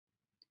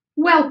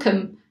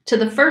Welcome to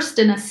the first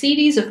in a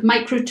series of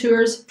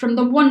micro-tours from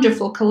the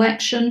wonderful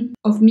collection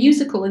of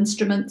musical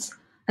instruments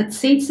at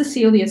St.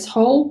 Cecilia's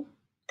Hall,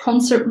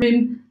 Concert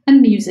Room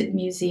and Music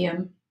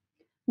Museum.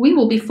 We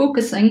will be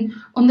focusing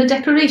on the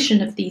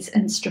decoration of these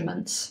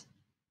instruments.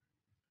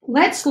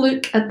 Let's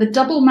look at the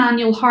double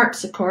manual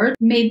harpsichord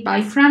made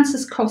by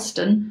Francis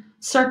Coston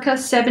circa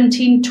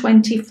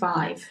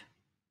 1725.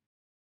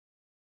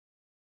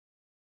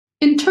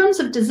 In terms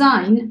of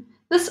design,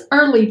 this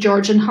early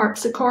Georgian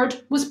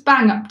harpsichord was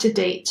bang up to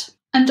date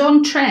and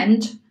on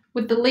trend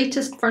with the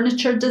latest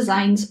furniture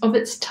designs of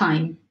its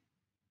time.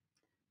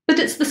 But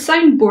it's the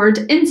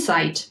soundboard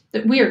inside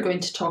that we are going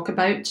to talk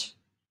about.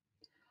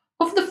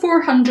 Of the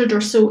 400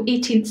 or so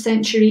 18th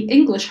century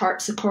English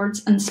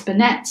harpsichords and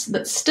spinets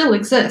that still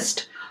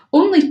exist,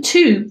 only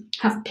 2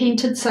 have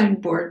painted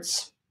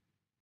soundboards.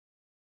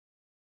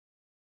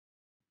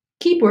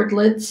 Keyboard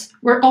lids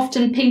were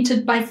often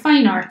painted by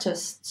fine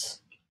artists,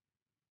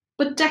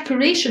 but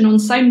decoration on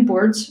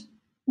soundboards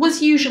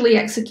was usually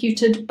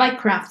executed by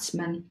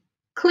craftsmen.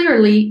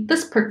 Clearly,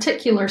 this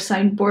particular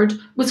soundboard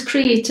was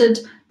created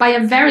by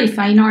a very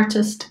fine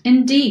artist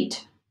indeed.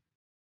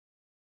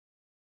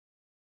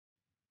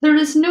 There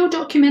is no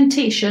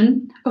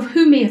documentation of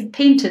who may have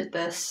painted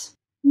this.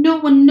 No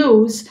one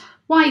knows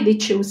why they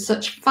chose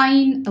such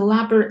fine,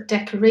 elaborate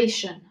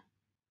decoration.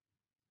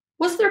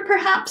 Was there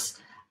perhaps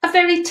a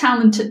very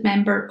talented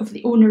member of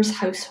the owner's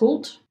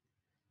household,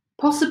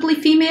 possibly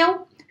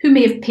female, who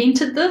may have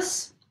painted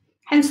this,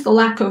 hence the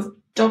lack of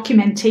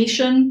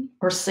documentation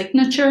or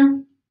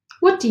signature?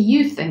 What do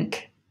you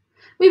think?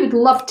 We would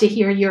love to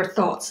hear your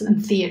thoughts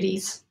and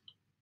theories.